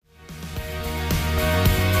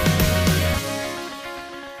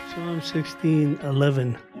Proverbs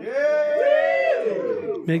 16:11.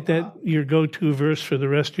 Make that your go-to verse for the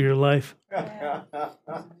rest of your life.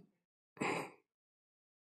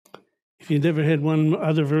 If you've never had one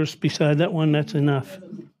other verse beside that one, that's enough.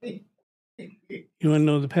 You want to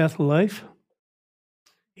know the path of life?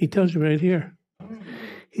 He tells you right here.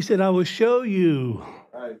 He said, I will show you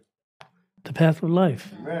the path of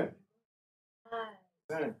life. Amen.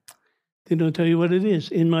 They don't tell you what it is.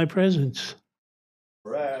 In my presence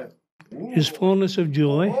Right. is fullness of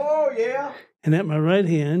joy, Oh, yeah. and at my right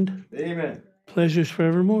hand, Amen. pleasures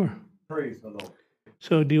forevermore. Praise the Lord.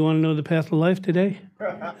 So do you want to know the path of life today?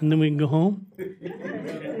 And then we can go home? If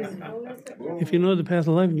you know the path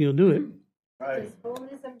of life, you'll do it. Right.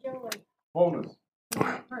 Fullness of joy. Bonus.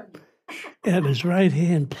 At his right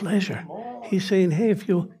hand, pleasure. He's saying, hey, if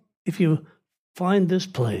you find this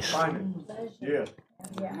place Find it. Yeah.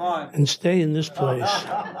 Come on. and stay in this place,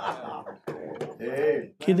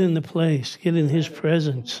 Hey. get in the place, get in his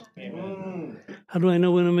presence. How do I know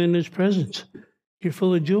when I'm in his presence? You're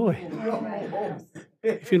full of joy.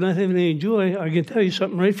 If you're not having any joy, I can tell you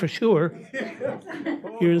something right for sure.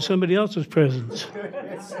 You're in somebody else's presence.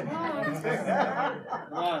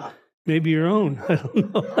 Maybe your own. I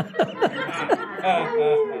don't know.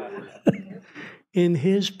 In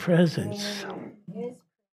his presence,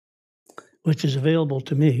 which is available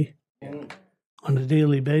to me on a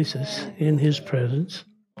daily basis, in his presence.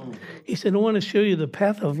 He said, I want to show you the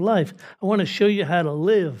path of life. I want to show you how to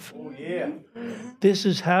live. Oh, yeah. This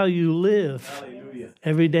is how you live Hallelujah.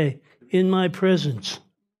 every day, in my presence.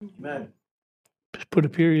 Amen. Just put a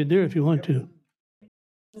period there if you want to.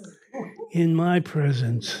 In my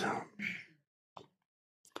presence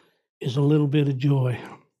is a little bit of joy.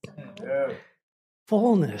 Yeah.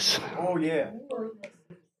 Fullness. Oh, yeah.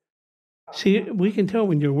 See, we can tell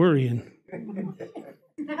when you're worrying.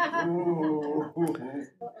 Ooh.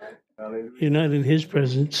 Hallelujah. You're not in his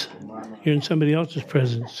presence. You're in somebody else's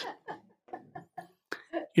presence.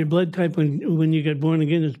 Your blood type when you get born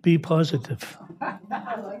again is B positive.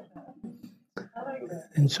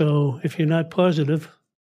 And so if you're not positive,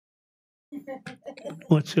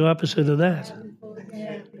 what's the opposite of that?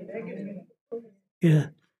 Yeah.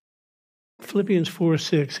 Philippians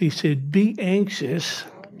 4:6, he said, be anxious.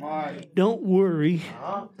 Don't worry.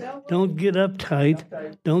 Don't get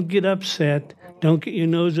uptight. Don't get upset. Don't get your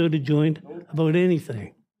nose out of joint about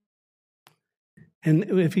anything. And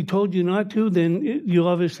if he told you not to, then you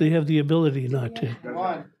obviously have the ability not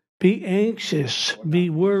to. Be anxious. Be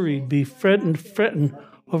worried. Be fretting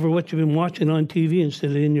over what you've been watching on TV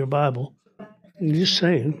instead of in your Bible. I'm just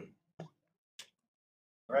saying.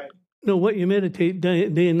 Right. No, what you meditate day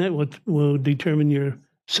and night will determine your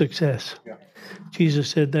success. Yeah. Jesus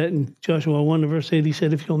said that in Joshua 1 verse 8. He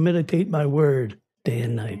said, if you'll meditate my word day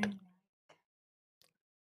and night,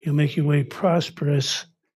 you'll make your way prosperous.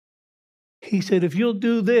 He said, if you'll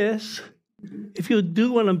do this, if you'll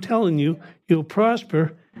do what I'm telling you, you'll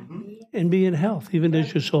prosper and be in health. Even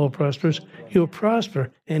as your soul prospers, you'll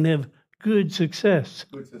prosper and have good success.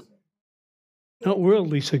 Good system. Not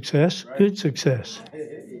worldly success, good success.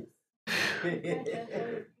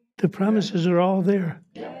 The promises are all there.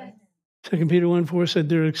 2 Peter 1:4 said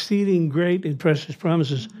they're exceeding great and precious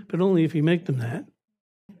promises, but only if you make them that.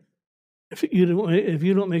 If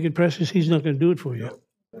you don't make it precious, he's not going to do it for you.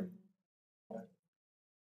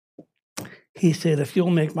 He said, if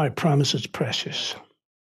you'll make my promises precious,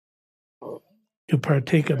 you'll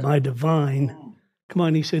partake of my divine. Come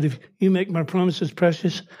on, he said, if you make my promises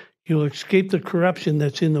precious, you'll escape the corruption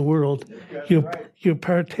that's in the world. You'll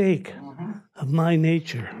partake of my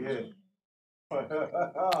nature.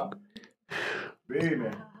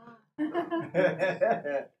 Amen.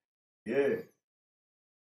 Yeah.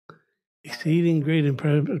 Exceeding great and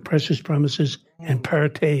precious promises and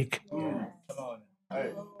partake.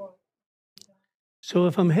 Hey. So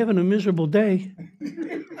if I'm having a miserable day,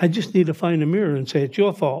 I just need to find a mirror and say, it's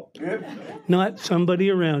your fault, not somebody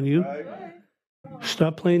around you. Right.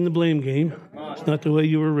 Stop playing the blame game. It's not the way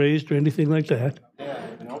you were raised or anything like that.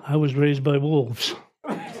 Nope. I was raised by wolves.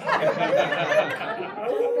 All right.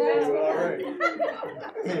 All right.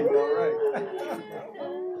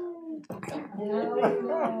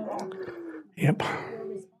 Yep.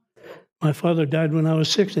 My father died when I was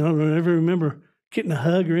 6, and I don't ever remember getting a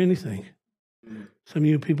hug or anything. Some of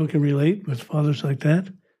you people can relate with fathers like that,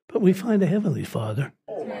 but we find a heavenly Father.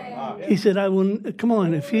 He said, I will, come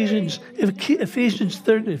on, Ephesians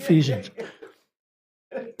 30,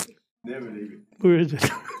 Never leave it. where is it?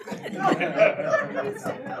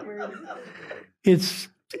 It's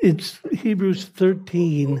Hebrews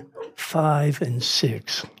 13, 5 and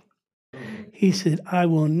 6. He said, I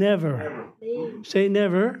will never Say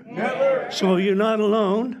never. Never. So you're not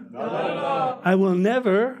alone. I will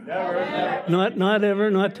never, not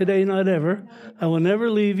ever, not today, not ever. I will never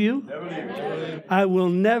leave you. I will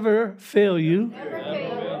never fail you.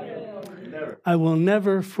 I will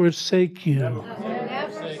never forsake you.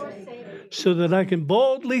 So that I can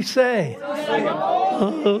boldly say,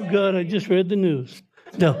 oh God, I just read the news.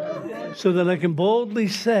 No, so that I can boldly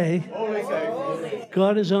say,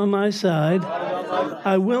 God is on my side.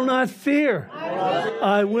 I will not fear.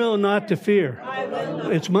 I will not to fear.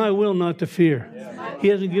 It's my will not to fear. He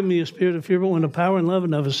hasn't given me a spirit of fear, but one of power and love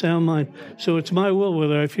and of a sound mind. So it's my will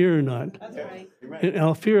whether I fear or not. And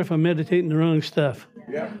I'll fear if I'm meditating the wrong stuff.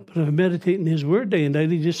 But if I'm meditating His Word day and night,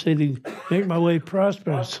 He just said He'd make my way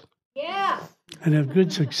prosperous. And have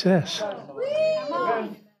good success.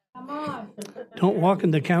 Come on. Don't walk in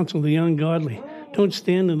the counsel of the ungodly. Don't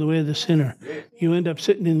stand in the way of the sinner. You end up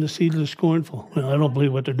sitting in the seat of the scornful. Well, I don't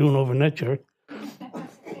believe what they're doing over in that church.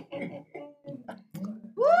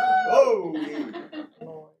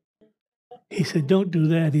 He said, don't do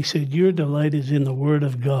that. He said, your delight is in the Word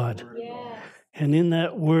of God. And in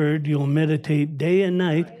that Word, you'll meditate day and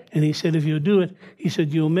night. And he said, if you'll do it, he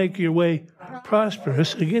said, you'll make your way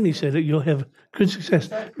prosperous. Again, he said that you'll have good success.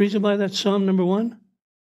 Reason why that's Psalm number 1?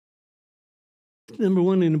 Number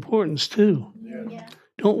 1 in importance, too.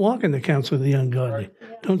 Don't walk in the counsel of the ungodly.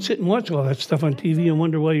 Don't sit and watch all that stuff on TV and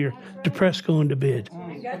wonder why you're depressed going to bed.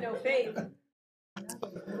 You got no faith.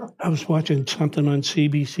 I was watching something on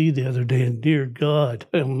CBC the other day, and dear God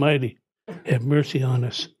Almighty, have mercy on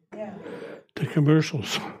us. The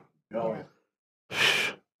commercials.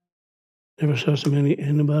 Never saw so many.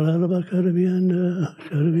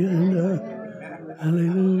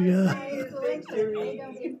 Hallelujah.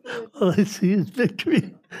 All I see is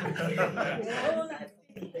victory.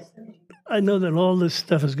 I know that all this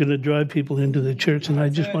stuff is going to drive people into the church, and I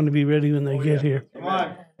just want to be ready when they get here. Come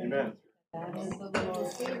on. Amen.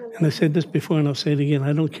 And I said this before, and I'll say it again.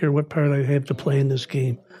 I don't care what part I have to play in this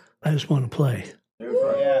game. I just want to play.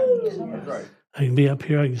 That's right. I can be up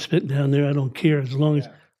here, I can spit down there. I don't care as long as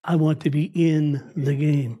I want to be in the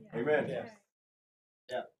game. Amen.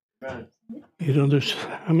 Yeah. Amen. You know, there's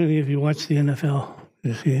how many of you watch the NFL?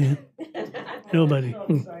 You see it? Nobody.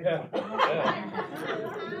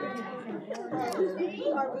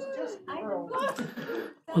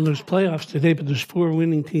 Well, there's playoffs today, but there's 4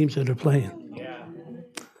 winning teams that are playing.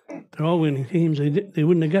 They're all winning teams. They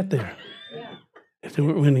wouldn't have got there if they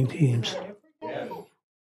weren't winning teams.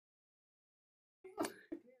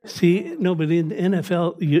 See, no, but in the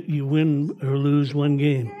NFL, you win or lose one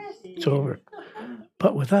game. It's over.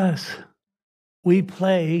 But with us, we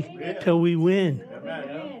play till we win.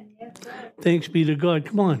 Thanks be to God.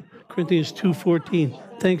 Come on, Corinthians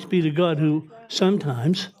 2:14. Thanks be to God who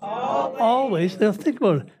sometimes, always, now think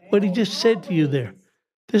about it, what he just said to you there.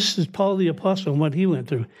 This is Paul the Apostle and what he went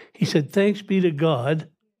through. He said, thanks be to God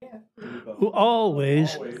who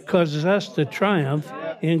always causes us to triumph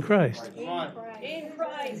in Christ. In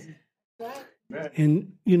Christ.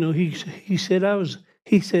 And, you know, he said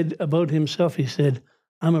about himself, he said,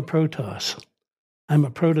 I'm a protos. I'm a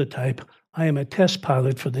prototype. I am a test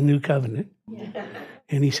pilot for the new covenant.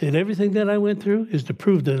 And he said, everything that I went through is to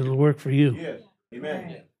prove that it'll work for you. Yes.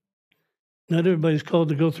 Amen. Not everybody's called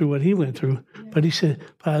to go through what he went through, but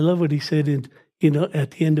I love what he said at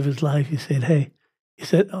the end of his life. He said, hey, he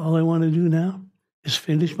said, all I want to do now is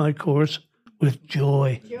finish my course with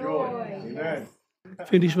joy. Amen.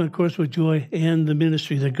 Finish my course with joy and the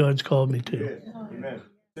ministry that God's called me to. Yes. Amen.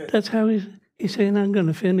 That's how he's saying, I'm going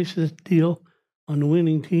to finish this deal on the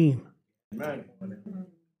winning team. Amen.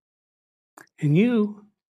 And you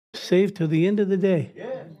saved till the end of the day.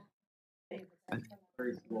 Yes.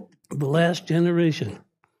 The last generation.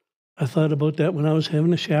 I thought about that when I was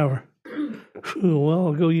having a shower. A while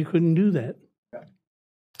ago, you couldn't do that.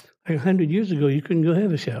 Like 100 years ago, you couldn't go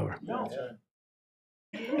have a shower.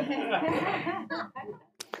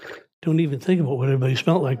 Don't even think about what everybody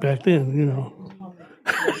smelled like back then, you know.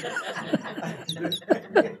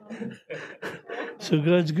 So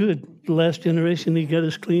God's good. The last generation, He got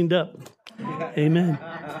us cleaned up. Amen.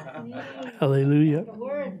 Hallelujah.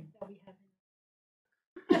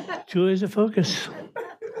 Joy is a focus.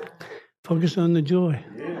 Focus on the joy.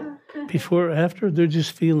 Before or after, they're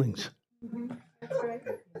just feelings.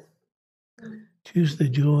 Choose the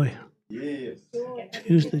joy. Yes.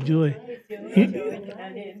 Choose the joy.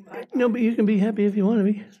 No, but you can be happy if you want to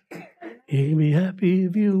be. You can be happy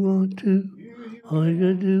if you want to. All you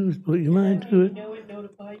gotta do is put your mind to it.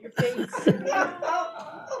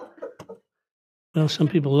 Well, some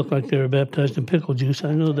people look like they were baptized in pickle juice.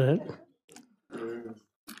 I know that.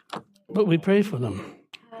 But we pray for them.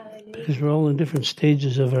 because we're all in different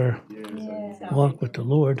stages of our walk with the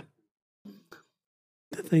Lord.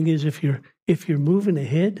 The thing is, if you're moving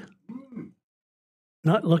ahead,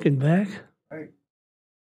 not looking back.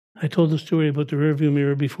 I told the story about the rearview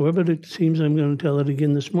mirror before, but it seems I'm going to tell it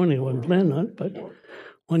again this morning. I wasn't planning on it, but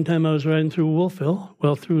one time I was riding through Wolfville,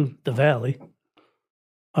 through the valley,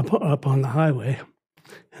 up on the highway,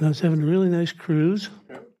 and I was having a really nice cruise,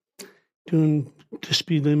 doing the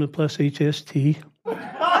speed limit plus HST.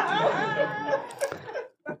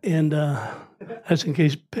 And that's in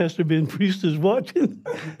case Pastor Ben Priest is watching.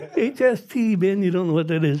 HST, Ben, you don't know what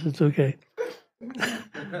that is. It's okay.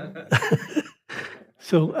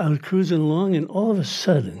 So I was cruising along, and all of a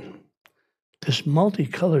sudden, this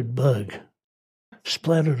multicolored bug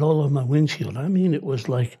splattered all over my windshield. I mean, it was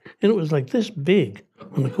like this big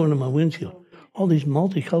on the corner of my windshield. All these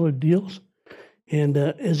multicolored deals. And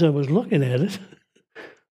as I was looking at it,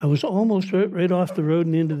 I was almost right off the road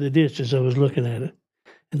and into the ditch as I was looking at it.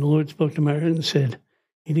 And the Lord spoke to my heart and said,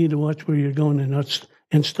 "You need to watch where you're going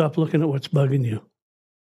and stop looking at what's bugging you."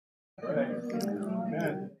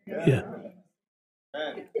 Yeah.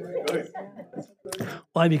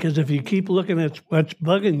 Why? Because if you keep looking at what's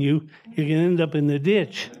bugging you, you're going to end up in the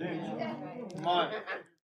ditch.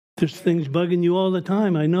 There's things bugging you all the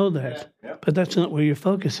time. I know that. But that's not where your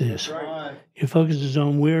focus is. Your focus is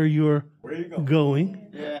on where you're going.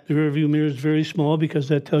 The rearview mirror is very small because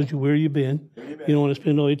that tells you where you've been. You don't want to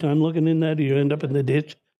spend all your time looking in that, or you end up in the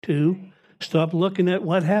ditch, too. Stop looking at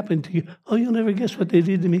what happened to you. Oh, you'll never guess what they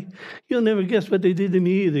did to me. You'll never guess what they did to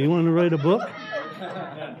me either. You want to write a book?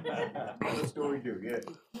 That's what we do, yeah.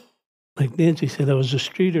 Like Nancy said, I was a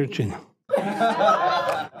street urchin.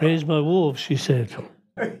 Raised by wolves, she said.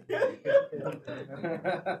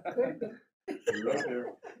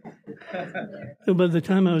 By the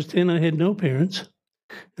time I was 10, I had no parents.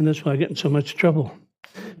 And that's why I get in so much trouble.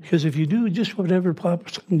 Because if you do just whatever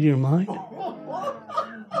pops into your mind,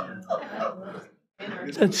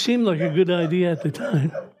 that seemed like a good idea at the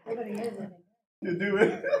time. You do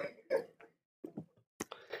it.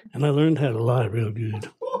 And I learned how to lie real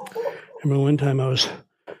good. I remember one time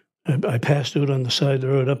I passed out on the side of the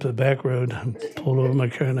road, up the back road, and pulled over my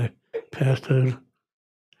car, and I passed out.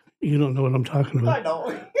 You don't know what I'm talking about. I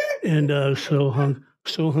know. And so hung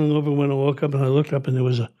over when I woke up, and I looked up, and there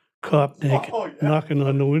was a cop knocking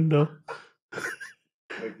on the window.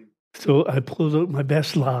 So I pulled out my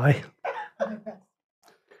best lie.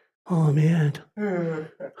 Oh, man.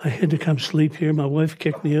 I had to come sleep here. My wife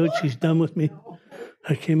kicked me out. She's done with me.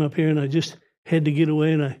 I came up here, and I just had to get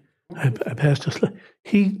away, and I passed a.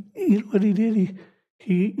 You know what he did?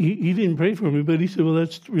 He didn't pray for me, but he said, "Well,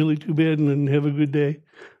 that's really too bad, and then have a good day."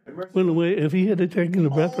 Went away. If he had taken a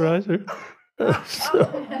breathalyzer,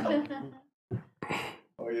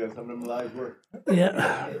 Oh yeah, some of them lies work.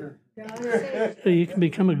 Yeah. So you can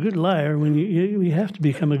become a good liar when you have to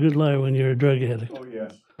become a good liar when you're a drug addict. Oh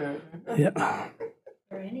yeah. Yeah.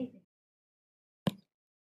 Or anything.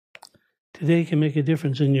 Today can make a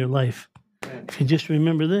difference in your life. If you just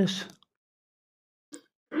remember this.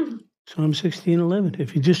 Psalm 16:11.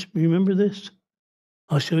 If you just remember this,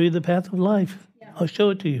 I'll show you the path of life. Yeah. I'll show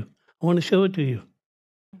it to you. I want to show it to you.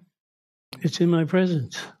 It's in my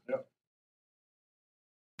presence. Yep.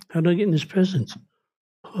 How do I get in his presence?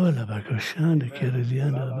 If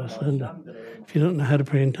you don't know how to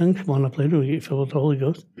pray in tongues, come on up later. We get filled with the Holy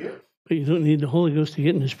Ghost. But you don't need the Holy Ghost to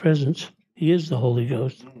get in his presence. He is the Holy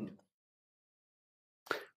Ghost.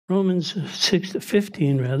 Romans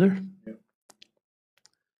 6:15,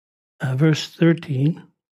 verse 13.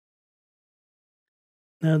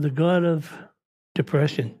 Now the God of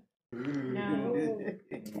depression,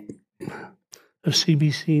 of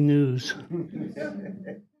CBC News,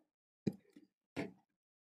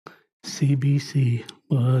 CBC.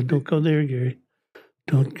 Well, don't go there, Gary.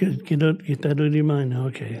 Don't get that out of your mind now.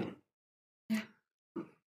 Okay.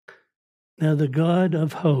 Now the God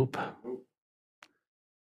of hope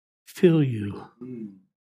fill you.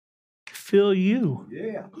 Fill you.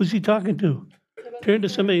 Yeah. Who's he talking to? Turn to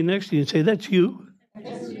somebody next to you and say, "That's you."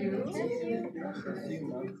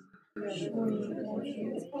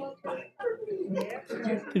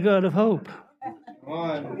 The God of hope. Come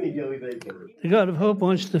on. The God of hope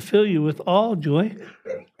wants to fill you with all joy.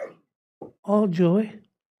 All joy.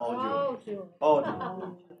 All joy. All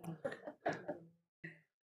joy.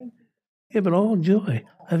 Yeah, but all joy.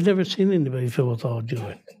 I've never seen anybody filled with all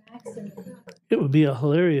joy. It would be a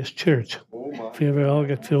hilarious church Oh my. if we ever all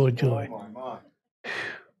got filled with joy. Oh my.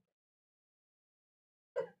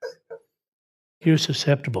 You're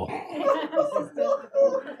susceptible.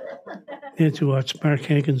 Nancy watches Mark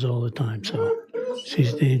Hankins all the time, so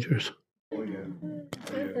she's dangerous. Oh yeah.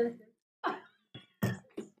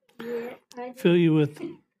 fill you with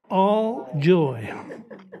all joy.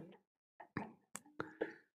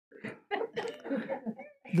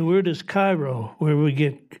 The word is Cairo, where we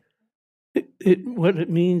get it. What it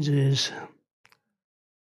means is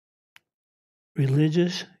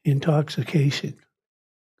religious intoxication.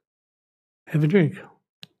 Have a drink.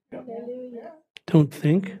 Don't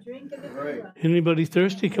think. Right. Anybody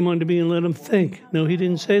thirsty, come on to me and let them think. No, he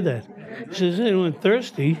didn't say that. He says, anyone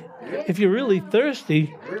thirsty, if you're really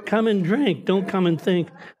thirsty, come and drink. Don't come and think,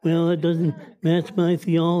 well, it doesn't match my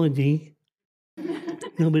theology.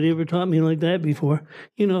 Nobody ever taught me like that before.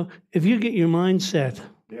 You know, if you get your mind set,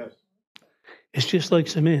 Yes. it's just like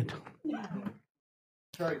cement.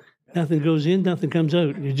 That's right. Nothing goes in, nothing comes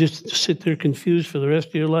out. You just sit there confused for the rest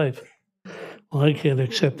of your life. Well, I can't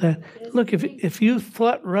accept that. Look, if you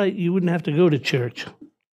thought right, you wouldn't have to go to church.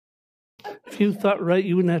 If you thought right,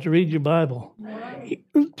 you wouldn't have to read your Bible.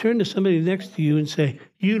 Turn to somebody next to you and say,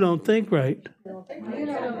 you don't think right.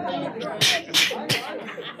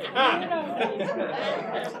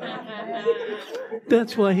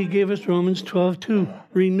 That's why he gave us Romans 12:2.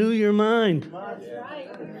 Renew your mind.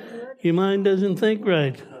 Your mind doesn't think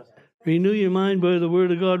right. Renew your mind by the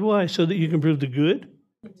word of God. Why? So that you can prove the good,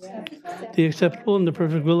 the acceptable, and the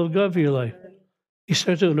perfect will of God for your life. He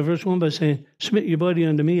starts out in verse 1 by saying, submit your body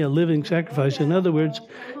unto me, a living sacrifice. In other words,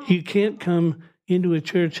 you can't come into a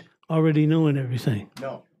church already knowing everything.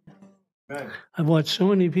 No. Amen. I've watched so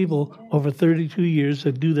many people over 32 years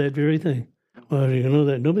that do that very thing. Well, you know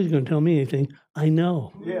that nobody's going to tell me anything. I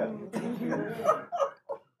know. Yeah.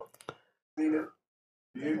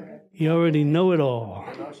 You already know it all.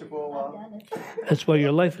 That's why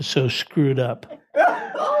your life is so screwed up.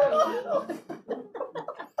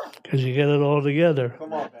 Because you get it all together.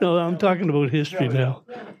 Come on, No, I'm talking about history now.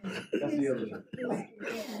 That's the other thing.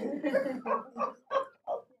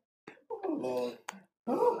 Lord.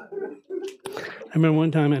 I remember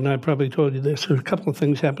one time, and I probably told you this, a couple of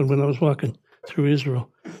things happened when I was walking through Israel.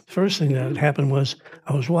 First thing that happened was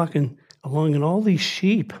I was walking along, and all these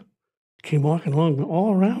sheep came walking along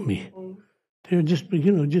all around me. They were just,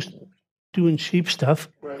 just doing sheep stuff,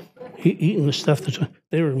 Right. eating the stuff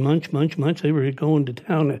they were munch. They were going to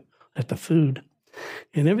town at the food.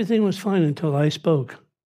 And everything was fine until I spoke.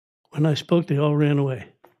 When I spoke, they all ran away.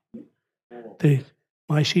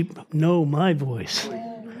 My sheep know my voice.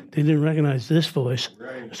 They didn't recognize this voice,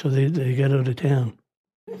 Right. so they got out of town.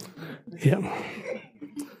 Yeah.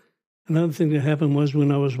 Another thing that happened was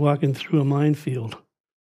when I was walking through a minefield.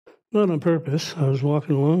 Not on purpose. I was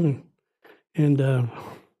walking along, and as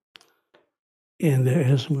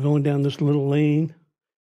I'm going down this little lane,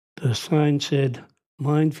 the sign said,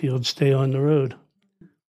 minefield, stay on the road.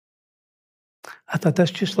 I thought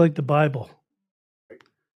that's just like the Bible.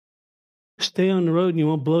 Stay on the road and you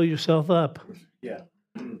won't blow yourself up. Yeah.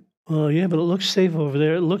 Well, yeah, but it looks safe over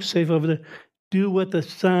there. It looks safe over there. Do what the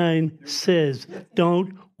sign says.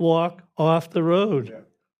 Don't walk off the road. Yeah.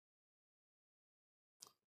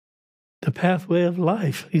 The pathway of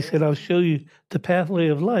life. He said, I'll show you the pathway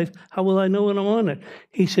of life. How will I know when I'm on it?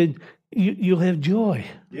 He said, you'll have joy.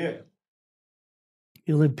 Yeah.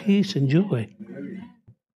 You'll have peace and joy.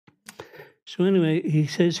 So anyway, he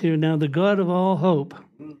says here, now the God of all hope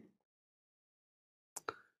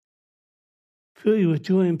fill you with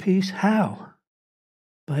joy and peace. How?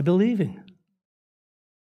 By believing.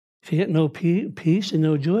 If you get no peace and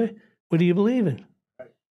no joy, what do you believe in?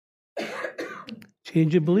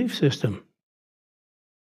 Change your belief system.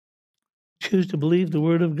 Choose to believe the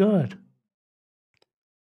word of God.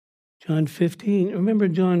 John 14,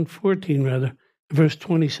 verse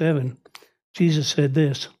 27, Jesus said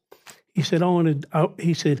this. He said,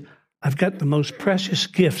 I've got the most precious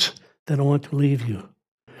gifts that I want to leave you.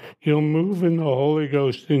 You'll move in the Holy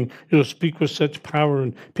Ghost and you'll speak with such power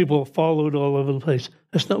and people will follow it all over the place.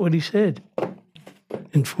 That's not what he said.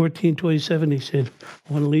 In 14:27, he said,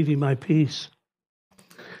 I want to leave you my peace.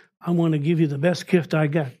 I want to give you the best gift I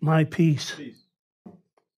got, my peace.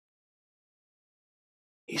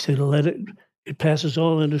 He said, it passes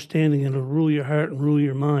all understanding and it'll rule your heart and rule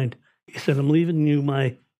your mind. He said, I'm leaving you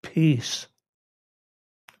my peace.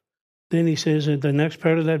 Then he says, in the next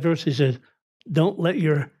part of that verse, he says, don't let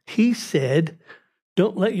your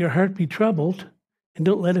heart be troubled and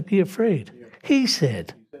don't let it be afraid. He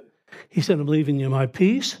said, I'm leaving you my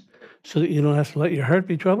peace so that you don't have to let your heart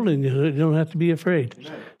be troubled and you don't have to be afraid.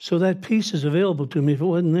 So that peace is available to me. If it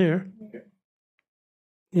wasn't there,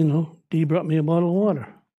 Dee brought me a bottle of water.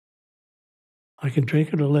 I can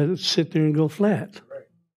drink it or let it sit there and go flat.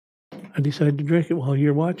 I decided to drink it while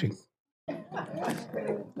you're watching.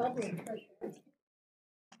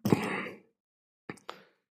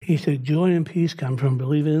 He said, joy and peace come from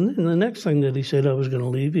believing. And the next thing that he said, I was going to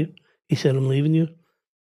leave you. He said, I'm leaving you.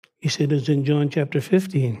 He said, it's in John chapter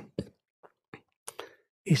 15.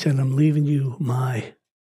 He said, I'm leaving you my.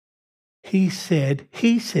 He said,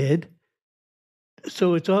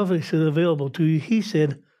 so it's obviously available to you. He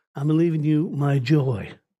said, I'm leaving you my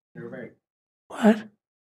joy. What?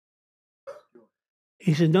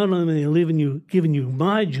 He said, not only am I giving you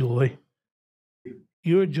my joy,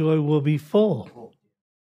 your joy will be full.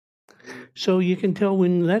 So you can tell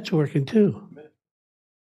when that's working too.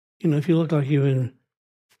 You know, if you look like you're in,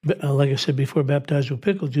 like I said before, baptized with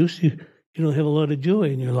pickle juice, you don't have a lot of joy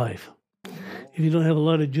in your life. If you don't have a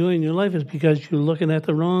lot of joy in your life, it's because you're looking at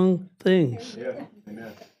the wrong things. Yeah.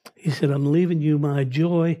 Amen. He said, I'm leaving you my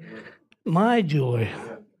joy,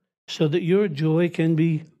 so that your joy can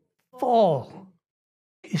be full.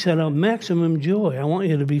 He said, maximum joy. I want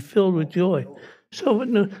you to be filled with joy. So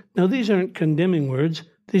now these aren't condemning words.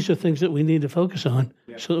 These are things that we need to focus on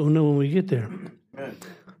so that we'll know when we get there. Amen.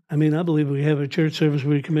 I mean, I believe we have a church service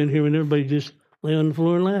where you come in here and everybody just lay on the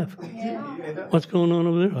floor and laugh. What's going on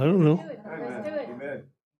over there? I don't know. Amen.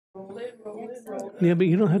 Yeah, but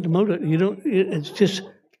you don't have to motivate. It's just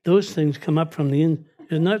those things come up from the in.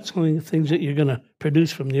 They're not things that you're going to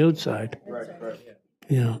produce from the outside. Right.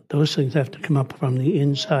 You know, those things have to come up from the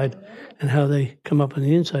inside. And how they come up on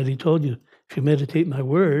the inside, he told you, if you meditate my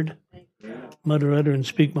word, mutter, utter, and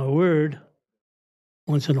speak my word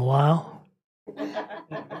once in a while,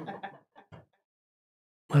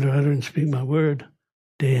 mutter, utter, and speak my word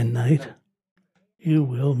day and night, you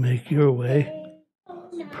will make your way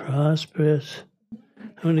prosperous.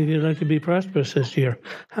 How many of you would like to be prosperous this year?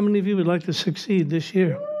 How many of you would like to succeed this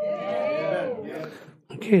year?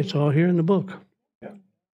 Okay, it's all here in the book.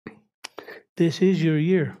 This is your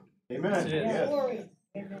year. Amen. Yes.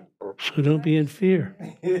 So don't be in fear.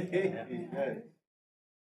 Amen.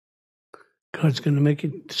 God's going to make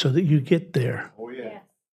it so that you get there. Oh, yeah.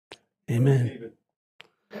 Amen.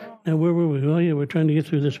 Now, where were we? Oh, yeah, we're trying to get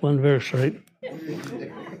through this one verse, right?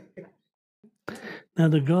 Now,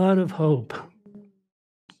 the God of hope.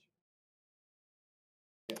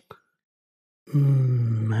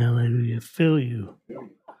 Hallelujah. Fill you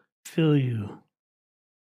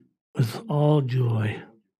with all joy.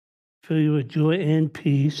 Fill you with joy and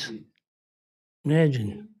peace.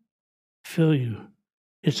 Imagine, fill you.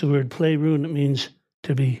 It's the word plerun. It means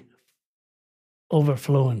to be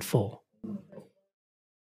overflowing full.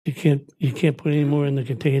 You can't put any more in the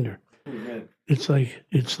container. It's like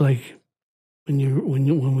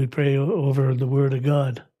when we pray over the Word of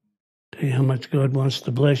God. Tell you how much God wants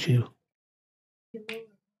to bless you.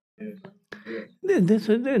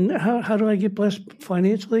 And how do I get blessed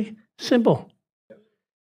financially? Simple.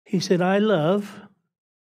 He said, I love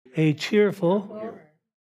a cheerful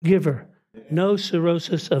giver. No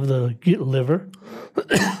cirrhosis of the liver.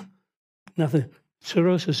 Nothing.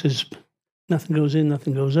 Cirrhosis is nothing goes in,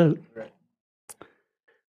 nothing goes out.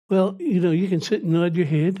 Well, you can sit and nod your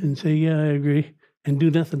head and say, yeah, I agree, and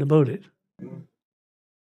do nothing about it.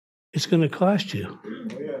 It's going to cost you.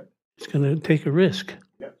 It's going to take a risk.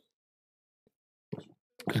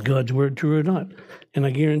 Is God's word true or not? And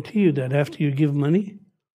I guarantee you that after you give money,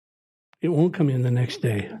 it won't come in the next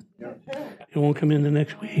day. It won't come in the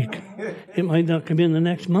next week. It might not come in the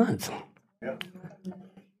next month.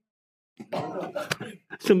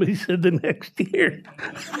 Somebody said the next year.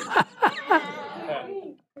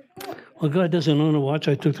 Well, God doesn't own a watch.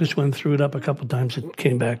 I took this one, threw it up a couple times, it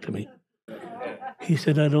came back to me. He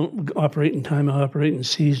said, I don't operate in time, I operate in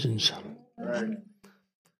seasons.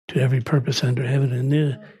 To every purpose under heaven. And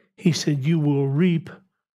there, he said, you will reap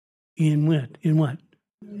in what? In what?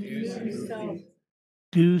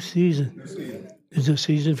 Due season. There's a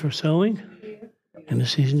season for sowing and a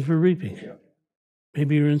season for reaping.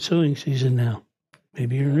 Maybe you're in sowing season now.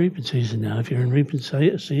 Maybe you're in reaping season now. If you're in reaping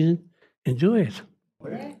season, enjoy it.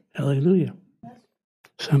 Hallelujah.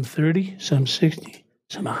 Some 30, some 60,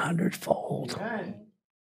 some 100-fold.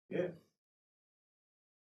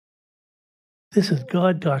 This is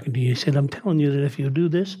God talking to you. He said, I'm telling you that if you do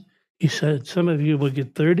this, he said, some of you will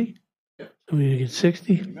get 30, some of you will get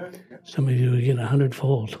 60, some of you will get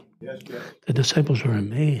 100-fold. The disciples were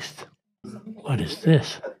amazed. What is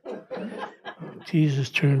this? Jesus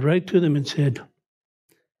turned right to them and said,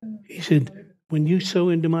 when you sow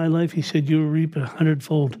into my life, he said, you'll reap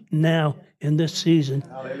 100-fold now in this season.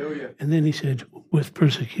 Hallelujah. And then he said, with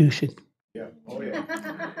persecution. Yeah. Oh, yeah.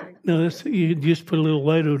 No, you just put a little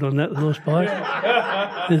white out on that little spot.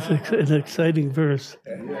 It's an exciting verse.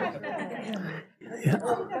 Yeah.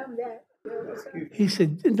 He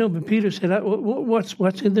said, no, but Peter said,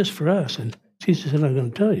 what's in this for us? And Jesus said, I'm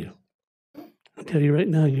going to tell you. I'll tell you right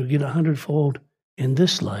now, you'll get 100-fold in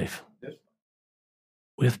this life Yes.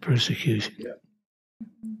 with persecution. Yeah.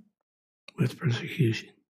 With persecution.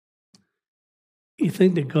 You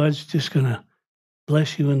think that God's just going to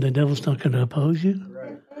bless you and the devil's not going to oppose you?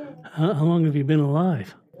 Right. How long have you been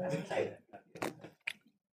alive?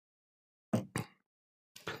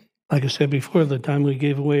 Like I said before, the time we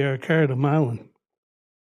gave away our car to Mylon,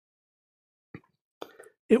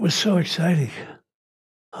 it was so exciting.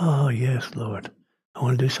 Oh, yes, Lord. I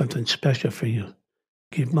want to do something special for you.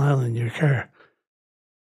 Give Mylon your car.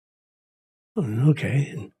 Oh,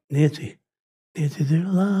 okay. And Nancy did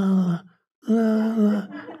la, la, la,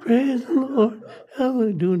 praise the Lord.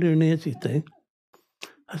 Hallelujah, doing their Nancy thing.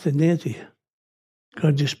 I said, Nancy,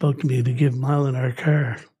 God just spoke to me to give Mylon our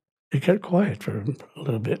car. It got quiet for a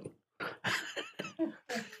little bit.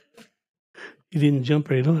 You didn't jump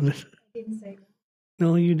right on it. Didn't say that.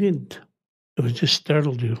 No, you didn't. It was just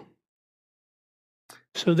startled you.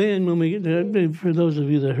 So then, when we get for those of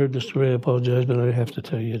you that heard the story, I apologize, but I have to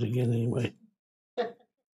tell you it again anyway.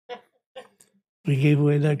 We gave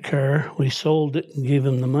away that car. We sold it and gave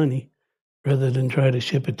him the money rather than try to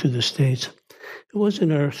ship it to the States. It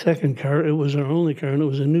wasn't our second car. It was our only car, and it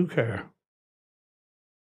was a new car.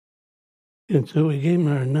 And so we gave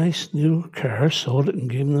him our nice new car, sold it, and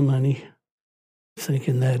gave him the money,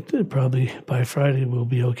 thinking that probably by Friday we'll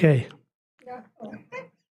be okay.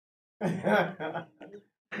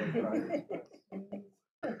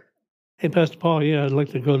 Hey, Pastor Paul, yeah, I'd like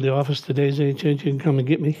to go to the office today. Is there any chance you can come and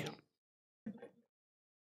get me?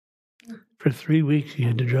 For 3 weeks, you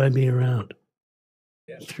had to drive me around.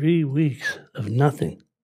 3 weeks of nothing.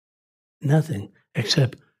 Nothing,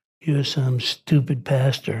 except you're some stupid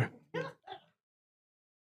pastor.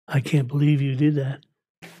 I can't believe you did that.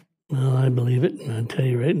 Well, I believe it, and I'll tell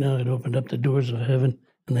you right now, it opened up the doors of heaven,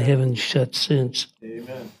 and they haven't shut since.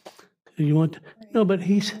 Amen. You want no, but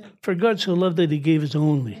he's for God so loved that he gave his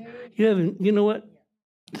only. You haven't. You know what?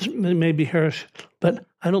 This may be harsh, but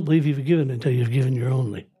I don't believe you've given until you've given your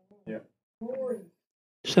only. Yeah.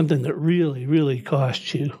 Something that really, really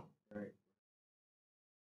costs you. Right.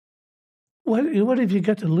 What have you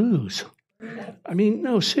got to lose? I mean,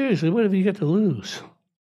 no, seriously, what have you got to lose?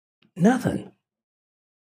 Nothing.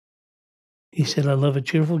 He said, I love a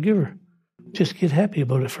cheerful giver. Just get happy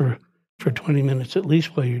about it for 20 minutes at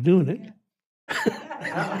least while you're doing it.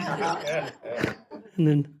 And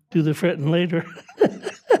then do the fretting later.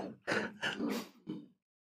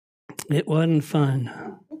 It wasn't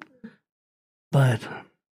fun. But,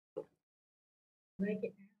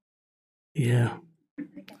 yeah.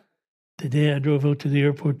 Today I drove out to the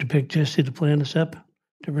airport to pick Jesse to plan us up,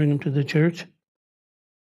 to bring him to the church.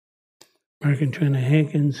 Mark and Trina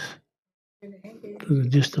Hankins.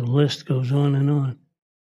 Just the list goes on and on.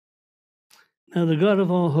 Now the God of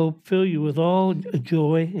all hope fill you with all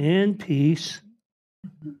joy and peace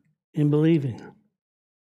in believing.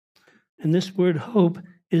 And this word hope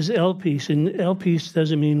is elpis, and elpis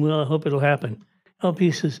doesn't mean, well, I hope it'll happen.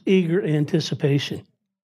 Elpis is eager anticipation.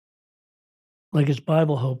 Like it's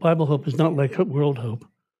Bible hope. Bible hope is not like world hope.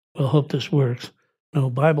 Well, hope this works. No,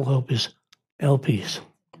 Bible hope is elpis.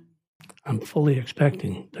 I'm fully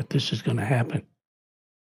expecting that this is going to happen.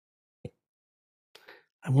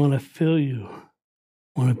 I want to fill you.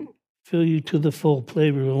 I want to fill you to the full.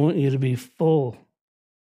 Playroom. I want you to be full.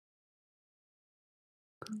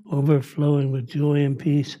 Overflowing with joy and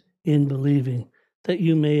peace in believing, that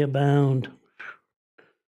you may abound.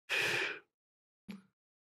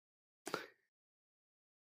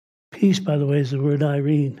 Peace, by the way, is the word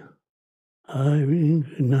Irene. Irene,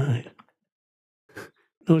 good night.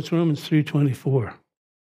 No, it's Romans 3:24.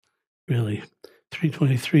 Really.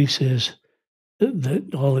 3:23 says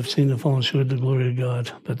that all have seen and fallen short of the glory of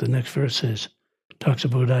God. But the next verse talks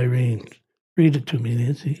about Irene. Read it to me,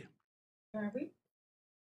 Nancy.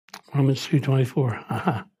 Romans 3:24.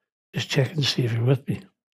 Aha. Just checking to see if you're with me.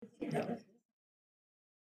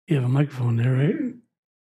 You have a microphone there, right?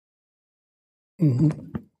 Mm-hmm.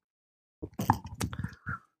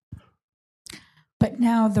 But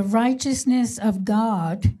now the righteousness of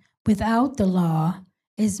God without the law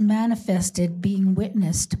is manifested, being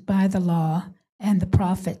witnessed by the law and the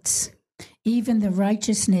prophets, even the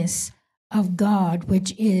righteousness of God,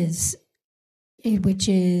 which is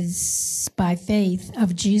by faith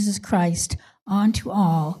of Jesus Christ unto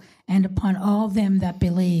all and upon all them that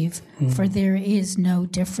believe, for there is no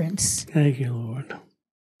difference. Thank you, Lord.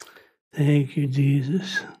 Thank you,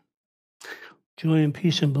 Jesus. Joy and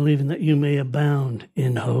peace in believing, that you may abound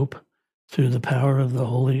in hope through the power of the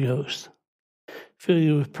Holy Ghost. Fill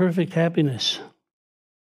you with perfect happiness.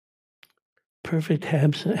 Perfect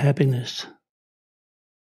happiness.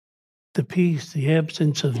 The peace, the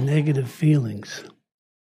absence of negative feelings.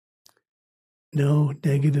 No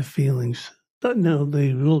negative feelings. No,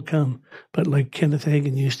 they will come. But like Kenneth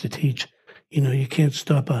Hagin used to teach, you can't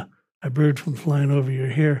stop a bird from flying over your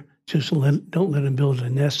hair. Just don't let him build a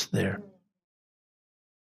nest there.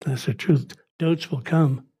 That's the truth. Doubts will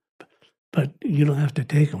come, but you don't have to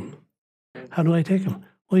take them. How do I take them?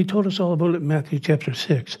 Well, he told us all about it in Matthew chapter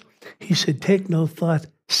 6. He said, take no thought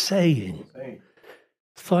saying.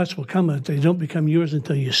 Thoughts will come, but they don't become yours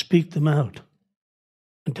until you speak them out.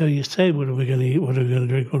 Until you say, what are we going to eat? What are we going to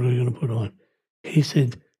drink? What are we going to put on? He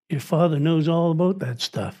said, your Father knows all about that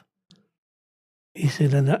stuff. He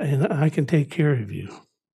said, and I can take care of you.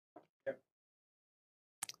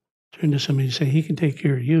 Turn to somebody and say, he can take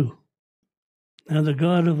care of you. Now the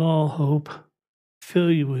God of all hope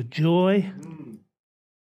fill you with joy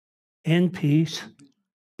and peace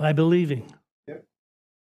by believing. Yep.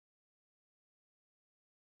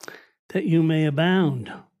 That you may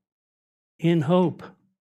abound in hope.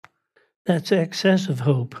 That's excessive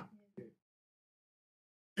hope.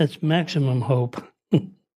 That's maximum hope.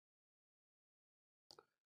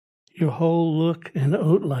 Your whole look and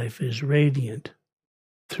out life is radiant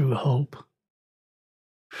through hope.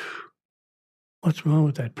 What's wrong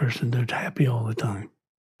with that person? They're happy all the time.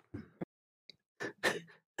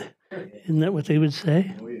 Isn't that what they would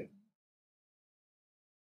say? Oh, yeah.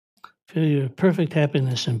 Feel your perfect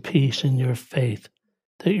happiness and peace in your faith,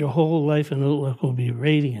 that your whole life and outlook will be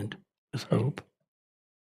radiant with hope.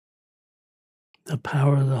 The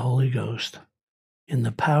power of the Holy Ghost. In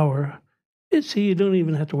the power, see, you don't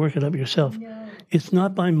even have to work it up yourself. No. It's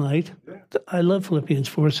not by might. I love Philippians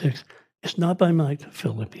 4:6. It's not by might,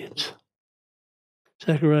 Philippians.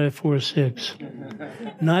 Zechariah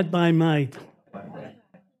 4:6. Not by might,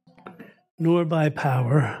 nor by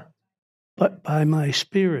power, but by my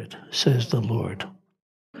Spirit, says the Lord.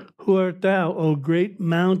 Who art thou, O great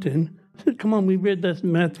mountain? Come on, we read that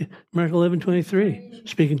in Mark 11:23,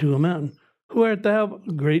 speaking to a mountain. Who art thou,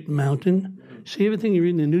 great mountain? See, everything you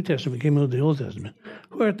read in the New Testament came out of the Old Testament.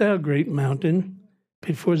 Who art thou, great mountain?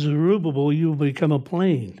 Before Zerubbabel, you will become a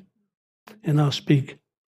plain, and I'll speak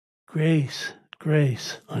grace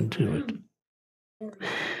unto it.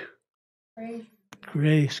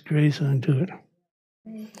 Grace unto it.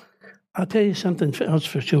 I'll tell you something else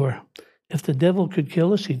for sure. If the devil could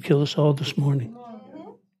kill us, he'd kill us all this morning.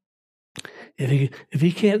 If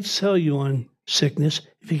he can't sell you on sickness,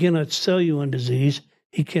 if he cannot sell you on disease,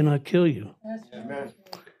 he cannot kill you. Amen.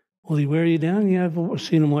 Will he wear you down? Yeah, I've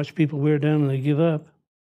seen him watch people wear down and they give up.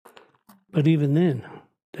 But even then,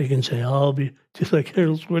 they can say, I'll be, just like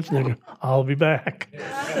Harold Schwarzenegger, I'll be back.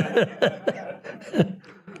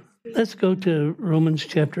 Let's go to Romans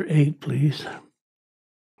chapter 8, please.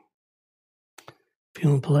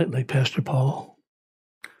 Feeling polite like Pastor Paul.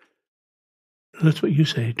 That's what you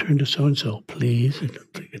say. Turn to so-and-so, please.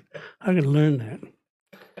 I got to learn that.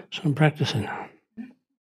 So I'm practicing.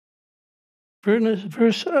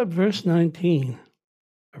 Verse 19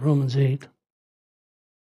 of Romans 8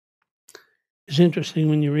 is interesting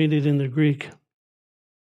when you read it in the Greek,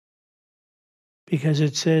 because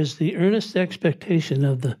it says the earnest expectation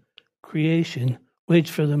of the creation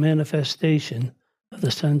waits for the manifestation of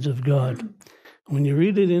the sons of God. When you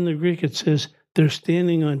read it in the Greek, it says they're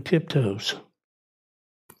standing on tiptoes,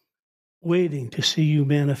 waiting to see you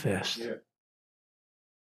manifest. Yeah.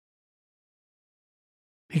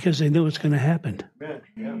 Because they know it's going to happen. Amen.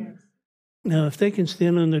 Yeah. Now, if they can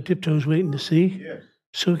stand on their tiptoes waiting to see, Yes.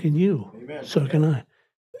 so can you. Amen. So can I.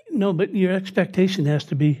 No, but your expectation has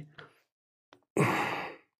to be,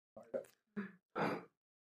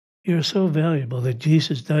 you're so valuable that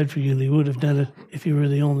Jesus died for you, and he would have done it if you were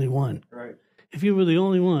the only one. Right. If you were the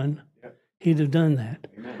only one, Yep. he'd have done that.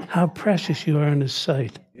 Amen. How precious you are in his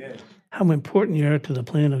sight. Yes. How important you are to the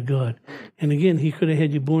plan of God. And again, he could have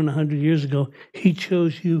had you born 100 years ago. He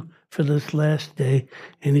chose you for this last day,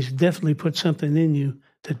 and he's definitely put something in you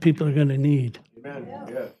that people are going to need. Amen.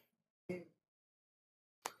 Yes.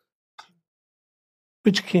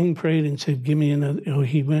 Which king prayed and said, give me another? Oh,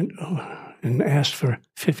 he went and asked for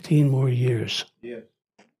 15 more years. Yes.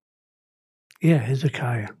 Yeah,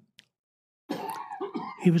 Hezekiah.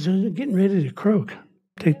 He was getting ready to croak,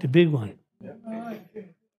 take the big one.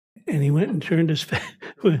 And he went and turned his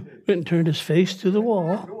face to the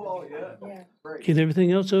wall. Oh, yeah. Right. Get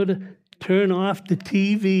everything else out of, turn off the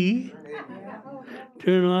TV,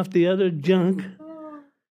 turn off the other junk,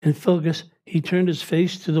 and focus. He turned his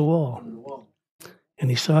face to the wall,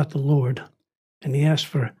 and he sought the Lord, and he asked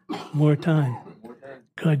for more time.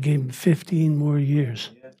 God gave him 15 more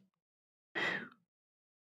years.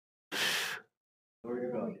 Glory to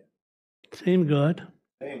God. Same God.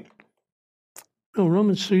 Thank. No,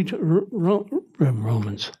 Romans 3,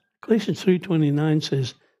 Romans. Galatians 3:29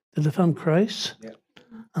 says that if I'm Christ's, Yeah.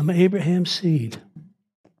 I'm Abraham's seed.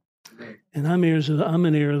 And I'm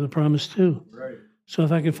an heir of the promise too. Right. So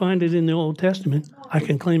if I can find it in the Old Testament, I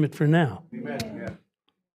can claim it for now. Amen. Yeah.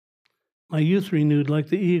 My youth renewed like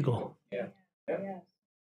the eagle. Yeah.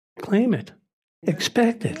 Claim it.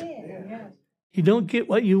 Expect it. You don't get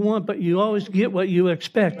what you want, but you always get what you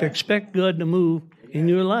expect. Expect God to move in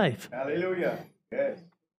your life. Hallelujah. Yes.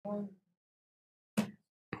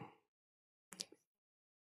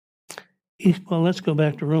 Well, let's go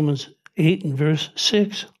back to Romans 8 and verse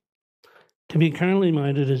 6. To be carnally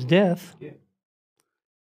minded is death, Yeah.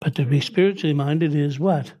 but to be spiritually minded is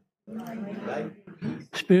what? Life.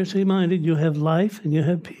 Spiritually minded, you have life and you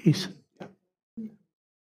have peace.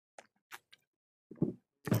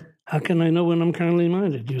 How can I know when I'm carnally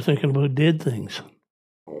minded? You're thinking about dead things.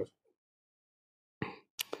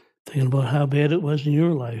 Thinking about how bad it was in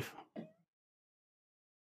your life.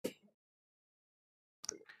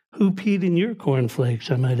 Who peed in your cornflakes,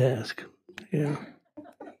 I might ask. Yeah.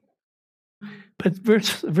 But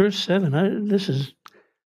verse 7, this is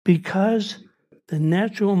because the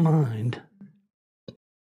natural mind,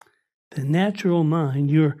 the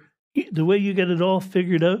way you get it all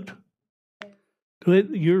figured out,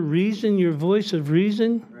 your reason, your voice of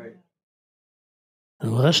reason, Right.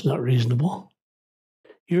 well, that's not reasonable.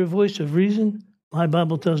 Your voice of reason, my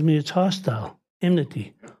Bible tells me it's hostile,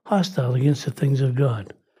 enmity, hostile against the things of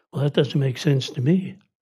God. Well, that doesn't make sense to me.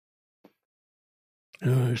 I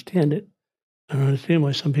don't understand it. I don't understand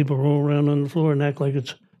why some people roll around on the floor and act like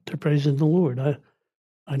they're praising the Lord. I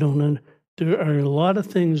don't. There are a lot of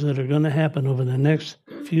things that are going to happen over the next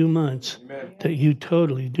few months Amen. that you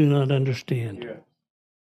totally do not understand. Yeah.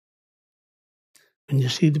 When you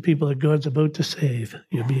see the people that God's about to save,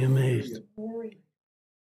 you'll be amazed.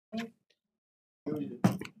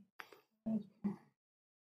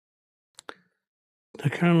 The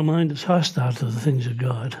carnal mind is hostile to the things of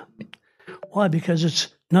God. Why? Because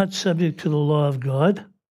it's not subject to the law of God.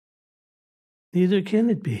 Neither can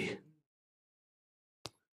it be.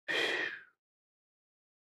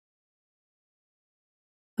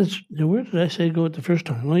 Where did I say go at the first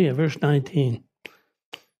time? Oh, yeah, verse 19.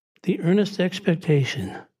 The earnest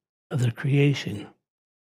expectation of the creation,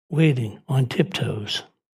 waiting on tiptoes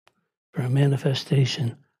for a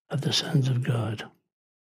manifestation of the sons of God.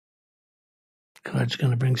 God's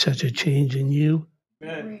going to bring such a change in you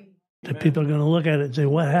Amen. that people are going to look at it and say,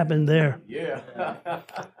 what happened there? Yeah.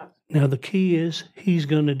 Now, the key is he's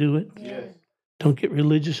going to do it. Yes. Don't get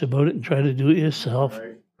religious about it and try to do it yourself.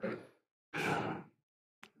 Right.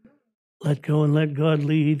 Let go and let God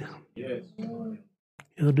lead. Yes.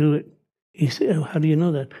 He'll do it. He said, how do you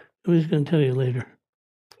know that? Oh, he's going to tell you later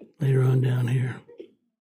on down here.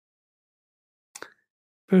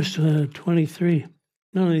 Verse 23.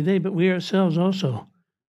 Not only they, but we ourselves also,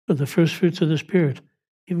 are the first fruits of the Spirit.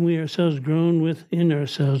 Even we ourselves groan within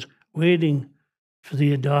ourselves, waiting for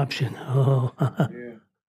the adoption. Oh, Yeah. the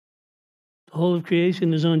whole of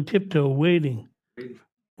creation is on tiptoe, waiting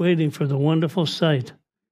for the wonderful sight.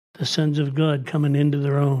 The sons of God coming into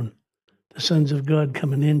their own. The sons of God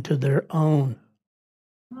coming into their own.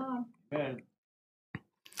 Amen.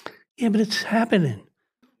 Yeah, but it's happening.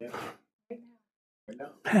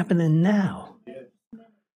 Happening now. Yes.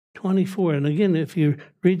 24. And again, if you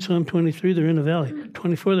read Psalm 23, they're in a valley.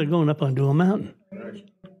 24, they're going up onto a mountain. Right.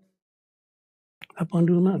 Up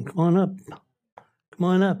onto a mountain. Come on up. Come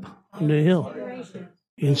on up on the hill.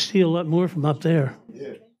 You can see a lot more from up there.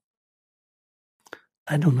 Yes.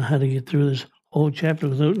 I don't know how to get through this whole chapter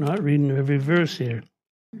without not reading every verse here.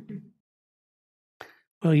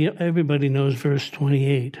 Well, yeah, everybody knows verse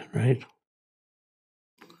 28, right?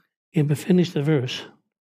 Yeah, but finish the verse.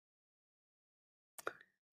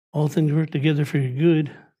 All things work together for your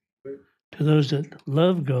good to those that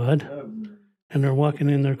love God and are walking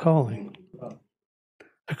in their calling,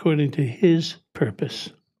 according to his purpose.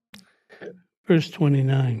 Verse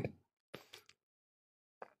 29.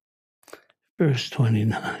 Verse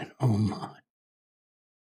 29. Oh my.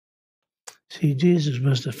 See, Jesus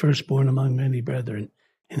was the firstborn among many brethren,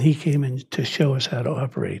 and he came in to show us how to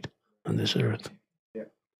operate on this earth. Yeah.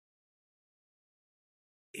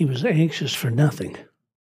 He was anxious for nothing.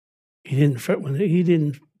 He didn't fret he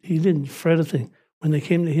didn't fret a thing. When they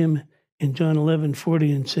came to him in John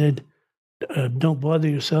 11:40 and said, "Don't bother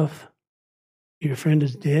yourself. Your friend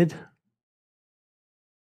is dead."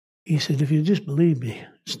 He said, "If you just believe me,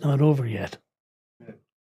 it's not over yet.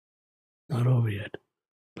 Not over yet.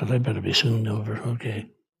 But I better be soon over." Okay.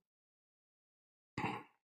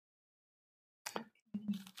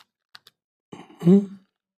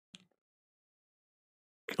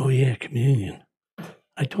 yeah, communion.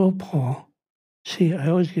 I told Paul, see, I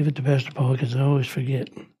always give it to Pastor Paul because I always forget.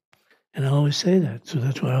 And I always say that, so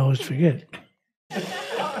that's why I always forget.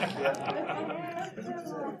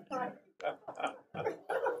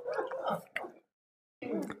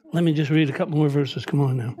 Let me just read a couple more verses. Come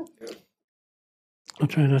on now. I'll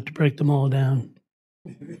try not to break them all down.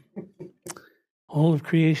 All of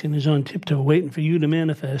creation is on tiptoe, waiting for you to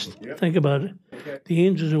manifest. Think about it. The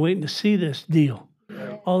angels are waiting to see this deal.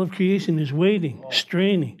 All of creation is waiting,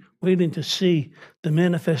 straining, waiting to see the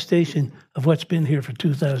manifestation of what's been here for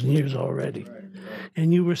 2,000 years already.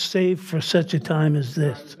 And you were saved for such a time as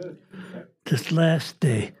this last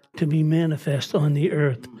day, to be manifest on the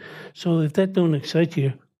earth. So if that don't excite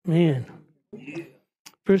you, man.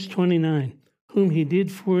 Verse 29, whom he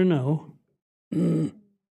did foreknow,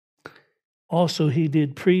 also he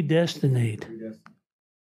did predestinate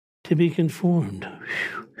to be conformed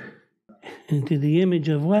into the image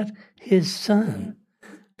of what? His Son,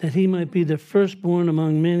 that he might be the firstborn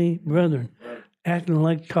among many brethren, acting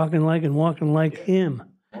like, talking like, and walking like him.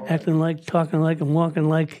 Acting like, talking like, and walking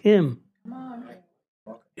like him.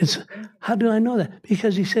 How do I know that?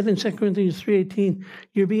 Because he said in 2 Corinthians 3:18,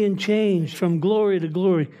 you're being changed from glory to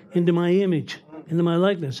glory into my image, into my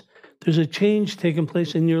likeness. There's a change taking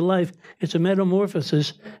place in your life. It's a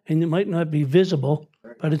metamorphosis, and it might not be visible,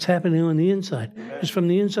 but it's happening on the inside. It's from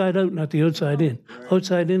the inside out, not the outside in.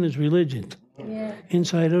 Outside in is religion. Yeah.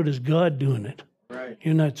 Inside out is God doing it. Right.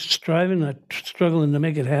 You're not striving, not struggling to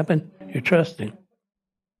make it happen. You're trusting.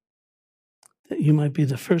 That you might be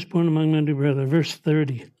the firstborn among many brethren. Verse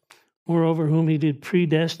 30. Moreover, whom he did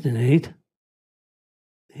predestinate,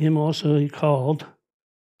 him also he called.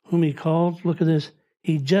 Whom he called, look at this,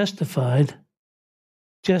 he justified,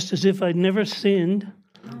 just as if I'd never sinned.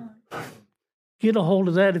 Get a hold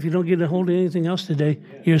of that. If you don't get a hold of anything else today,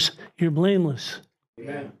 you're blameless.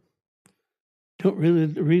 Amen. Don't really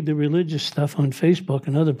read the religious stuff on Facebook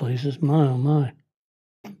and other places. My, oh my.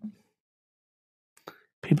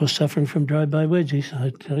 People suffering from drive-by wedgies. I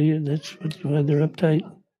tell you, that's why they're uptight.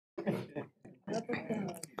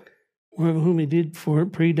 Whom he did for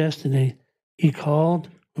predestinate, he called.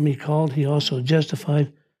 Whom he called, he also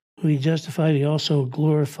justified. Whom he justified, he also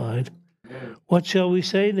glorified. What shall we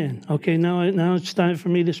say then? Okay, now it's time for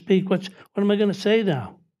me to speak. What am I going to say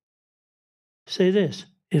now? Say this.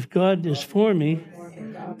 If God is for me,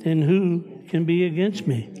 then who can be against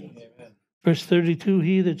me? Verse 32,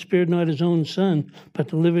 he that spared not his own son, but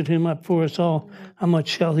delivered him up for us all, how much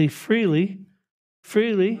shall he freely,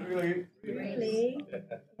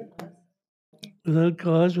 without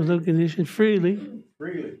cause, without condition, freely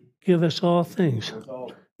give us all things.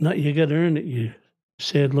 Not you got to earn it, you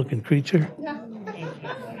sad-looking creature.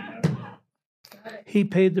 He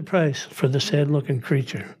paid the price for the sad-looking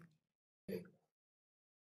creature.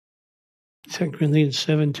 2 Corinthians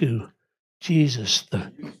 7:2. Jesus,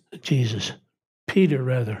 Peter,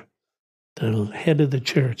 the head of the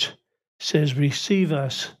church, says, receive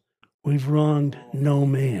us, we've wronged no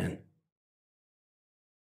man.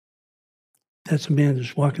 That's a man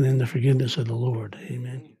that's walking in the forgiveness of the Lord.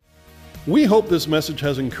 Amen. We hope this message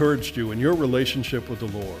has encouraged you in your relationship with the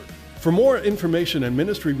Lord. For more information and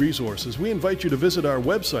ministry resources, we invite you to visit our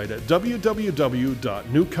website at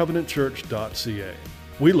www.newcovenantchurch.ca.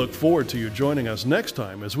 We look forward to you joining us next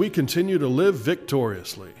time as we continue to live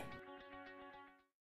victoriously.